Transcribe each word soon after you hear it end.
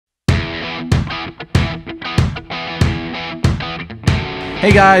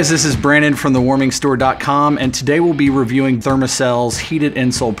Hey guys, this is Brandon from thewarmingstore.com, and today we'll be reviewing Thermacell's heated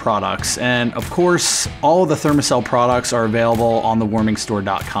insole products. And of course, all of the Thermacell products are available on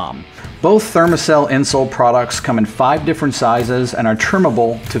thewarmingstore.com. Both Thermacell insole products come in 5 different sizes and are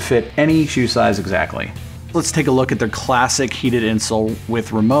trimmable to fit any shoe size exactly. Let's take a look at their classic heated insole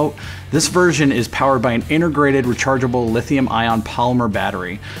with remote. This version is powered by an integrated rechargeable lithium-ion polymer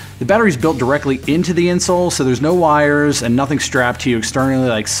battery. The battery is built directly into the insole, so there's no wires and nothing strapped to you externally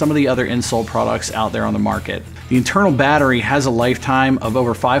like some of the other insole products out there on the market. The internal battery has a lifetime of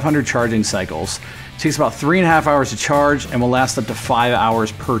over 500 charging cycles. It takes about 3.5 hours to charge and will last up to 5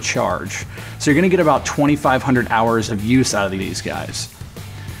 hours per charge. So you're gonna get about 2,500 hours of use out of these guys.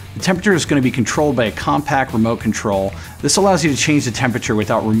 The temperature is going to be controlled by a compact remote control. This allows you to change the temperature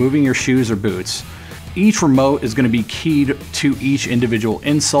without removing your shoes or boots. Each remote is going to be keyed to each individual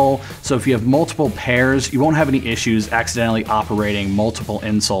insole, so if you have multiple pairs, you won't have any issues accidentally operating multiple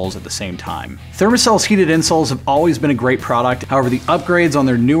insoles at the same time. Thermacell's heated insoles have always been a great product. However, the upgrades on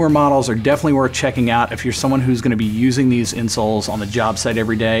their newer models are definitely worth checking out if you're someone who's going to be using these insoles on the job site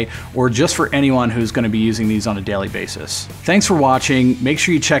every day, or just for anyone who's going to be using these on a daily basis. Thanks for watching. Make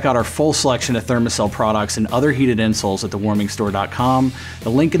sure you check out our full selection of Thermacell products and other heated insoles at thewarmingstore.com.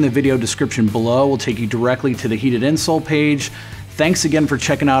 The link in the video description below will take you directly to the heated insole page. Thanks again for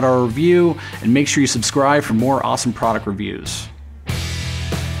checking out our review, and make sure you subscribe for more awesome product reviews.